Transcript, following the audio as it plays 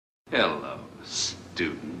Hello,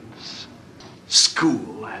 students.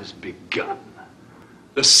 School has begun.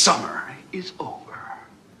 The summer is over.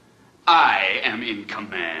 I am in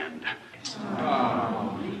command.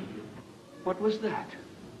 Oh. What was that?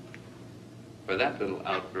 For that little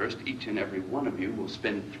outburst, each and every one of you will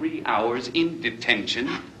spend 3 hours in detention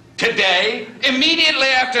today, immediately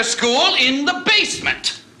after school, in the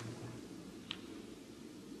basement.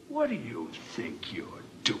 What do you think you're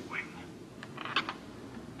doing?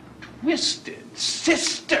 Twisted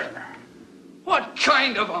Sister. What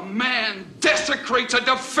kind of a man desecrates a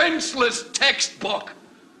defenseless textbook?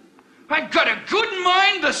 I've got a good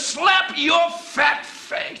mind to slap your fat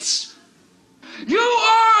face. You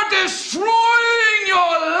are destroying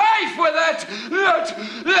your life with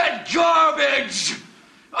that garbage.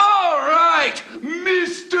 All right,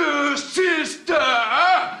 Mr. Sister,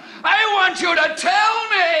 I want you to tell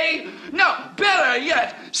me, no, better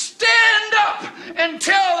yet, stand up and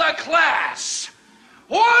tell the class,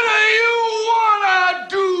 what do you want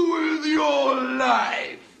to do with your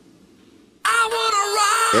life? I want to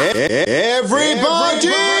ride.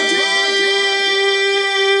 Everybody!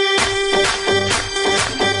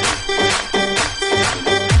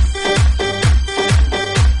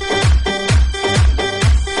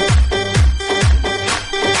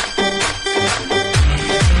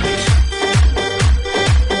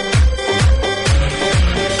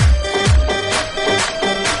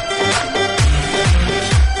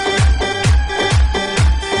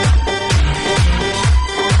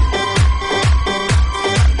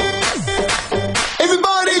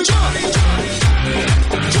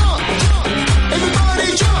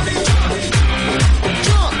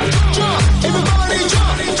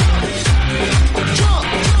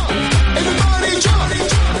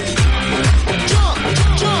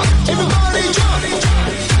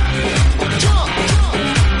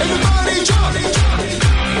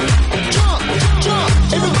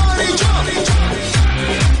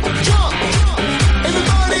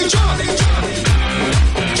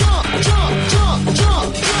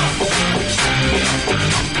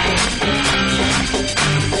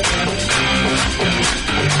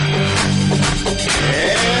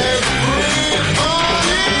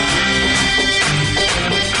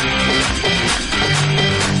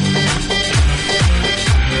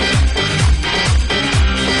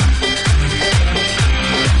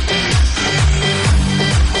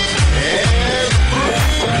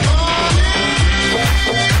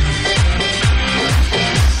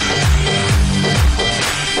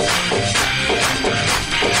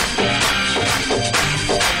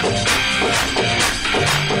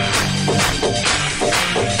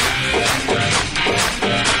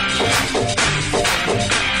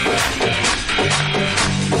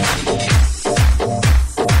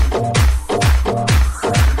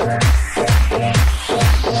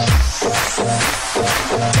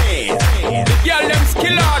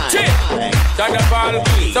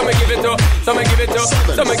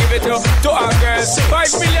 To our girls,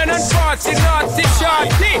 5 million and 40 naughty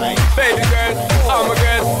shorty. Baby girl, I'm a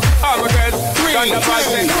girl, I'm a girl. Well,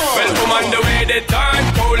 I'm on the way the time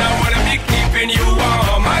cold, I wanna be keeping you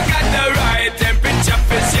warm. I got the right temperature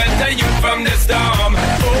for shelter you from the storm.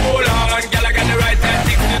 Hold on, girl, I got the right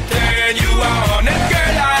tactics to turn you on. And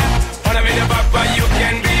girl, I wanna be the papa, you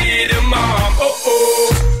can be the mom.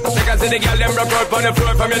 See the girl them rock out on the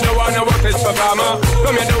floor. From you don't wanna work this performer.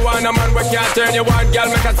 From you don't want a man who can't turn you on. Girl,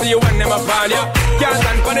 make I see you when them upon you. Can't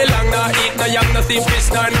stand for the long, nah. Eat no yam, no see fish,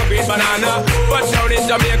 no green banana. But down in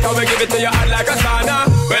Jamaica we give it to you hot like a sauna.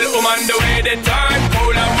 Well, on the way the time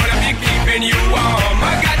cold, I wanna be keeping you warm.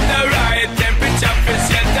 I got the right temperature for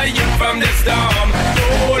shelter you from the storm.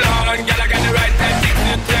 Hold on, girl, I got the right tactics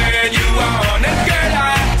to turn you on. And girl,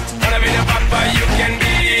 I wanna be the papa, you can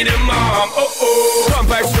be the mom. Pump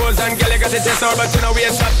expose and girl, you got the test out, but you know we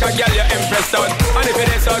ain't stop, cause girl, you're impressed out. And if it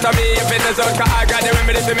is out of me, if it is out, cause I got the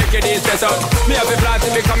remedy to make it easy stress out. Me have the plan to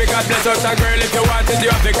become a God bless out. And girl, if you want it, you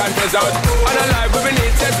have to confess out. And alive, we will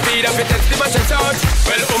need set speed up, it test the chest out.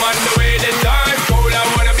 Well, on the way the time cold, I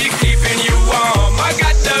wanna be keeping you warm. I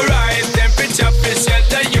got the right temperature to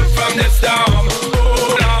shelter you from the storm.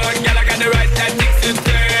 Hold on, girl, I got the right tactics to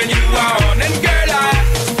turn you on. And girl, I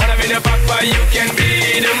wanna be the papa, you can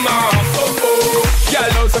be the mom. Girl,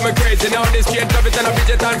 know something crazy now. This straight love it and a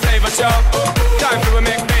fidget and flavor show. Time for we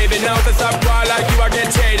make baby now. To stop war like you, I get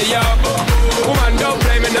shady, yo. Woman, don't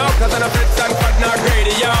play me now, cause I'm a fritz and fat, not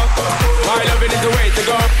greedy, yo. My loving is the way to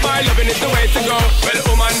go. My loving is the way to go. Well,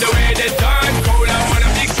 on the way the time cold, I wanna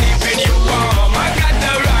be keeping you warm. I got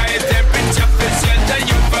the right temperature to shelter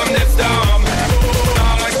you from the storm.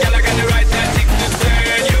 Oh, girl, I got the right tactics to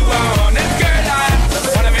turn you on. And girl, I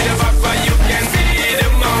wanna be the papa, you can be the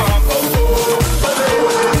mom.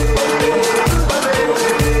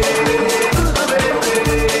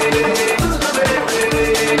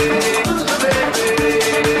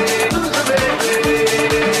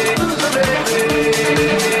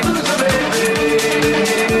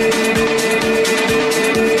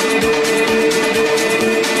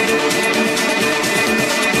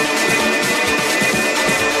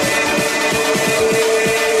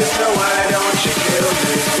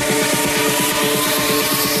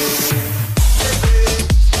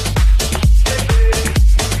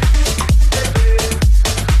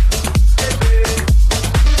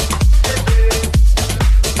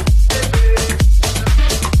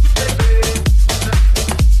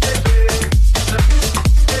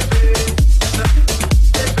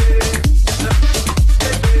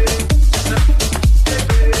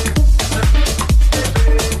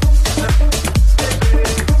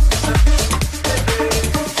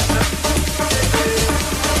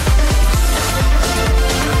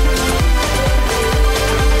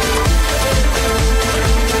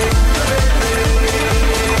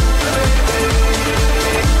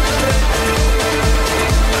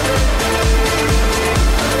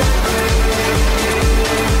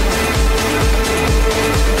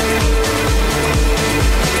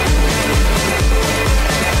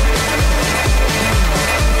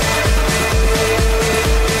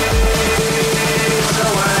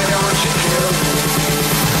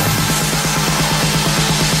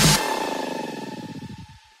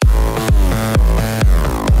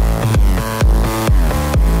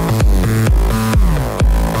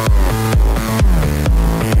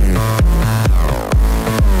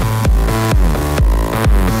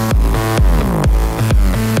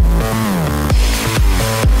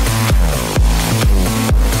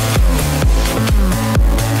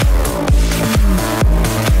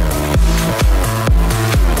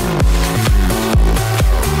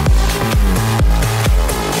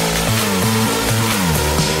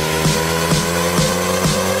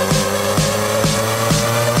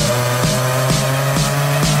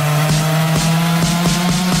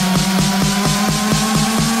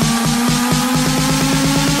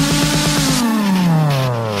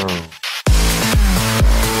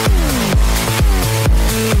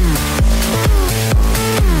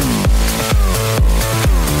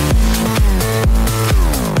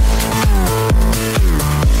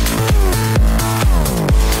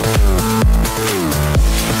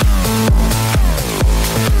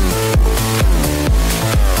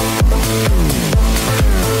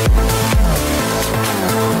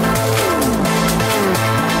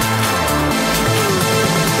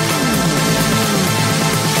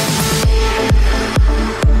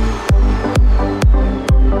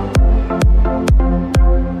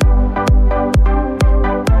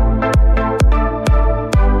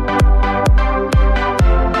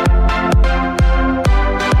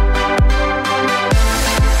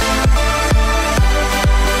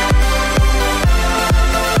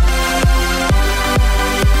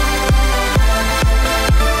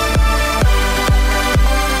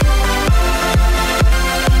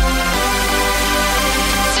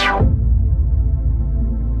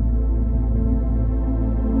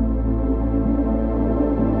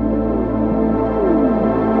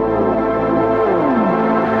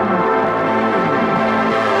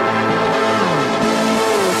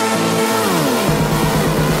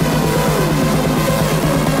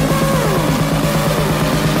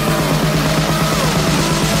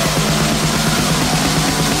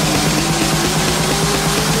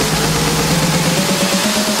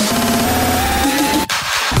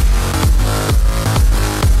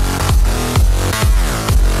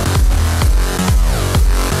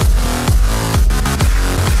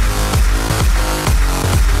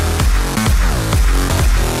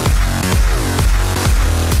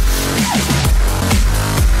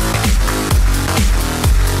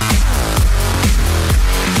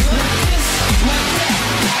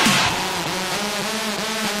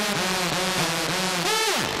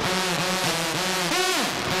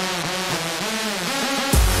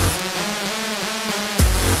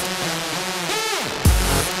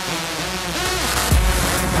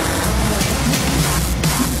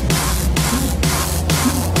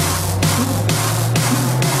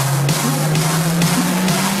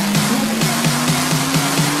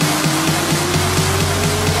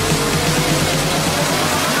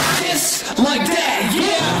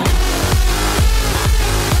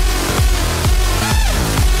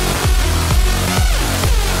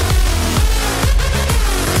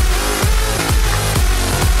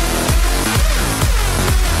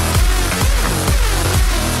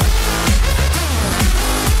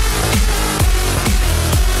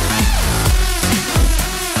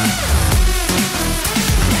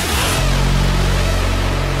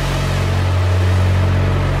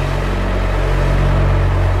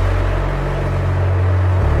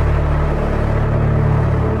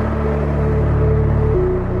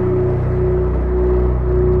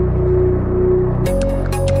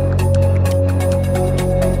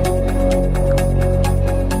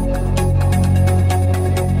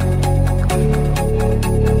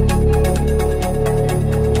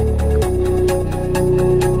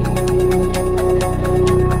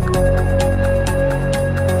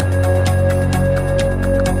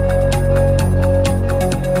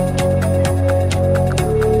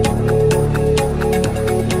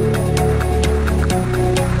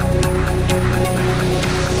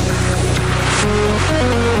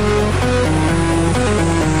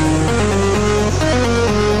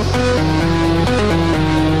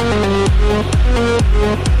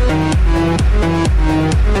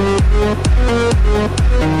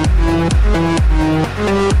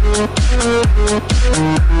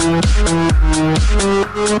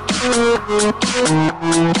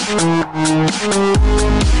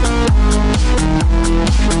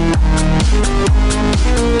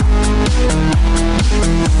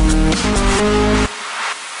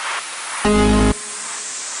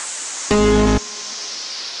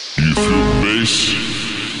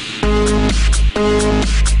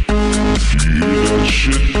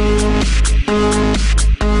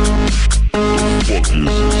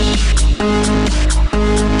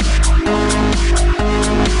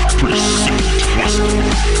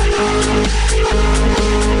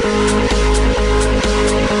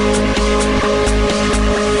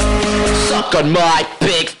 Suck on my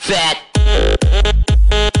big fat.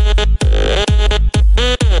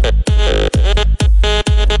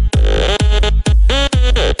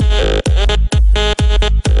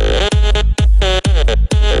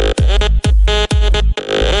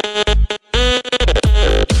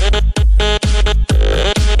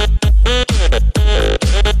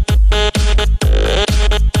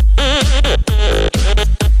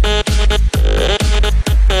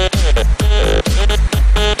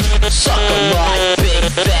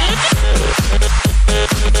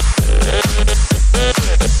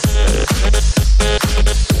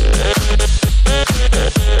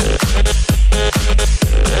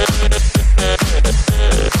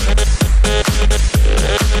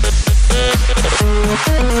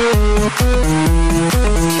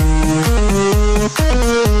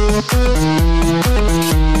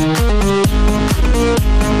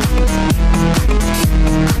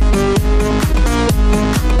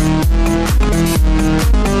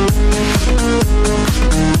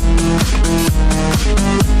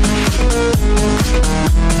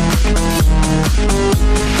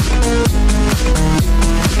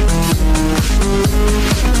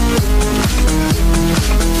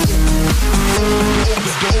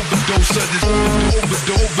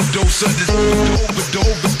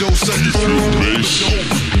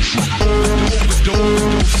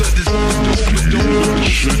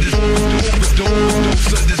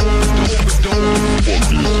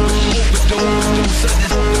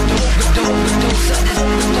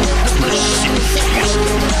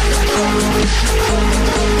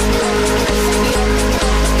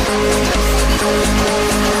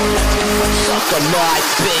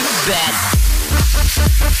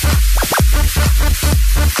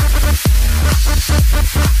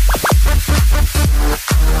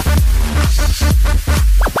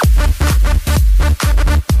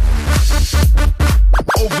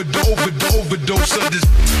 Overdose of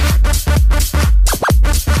this.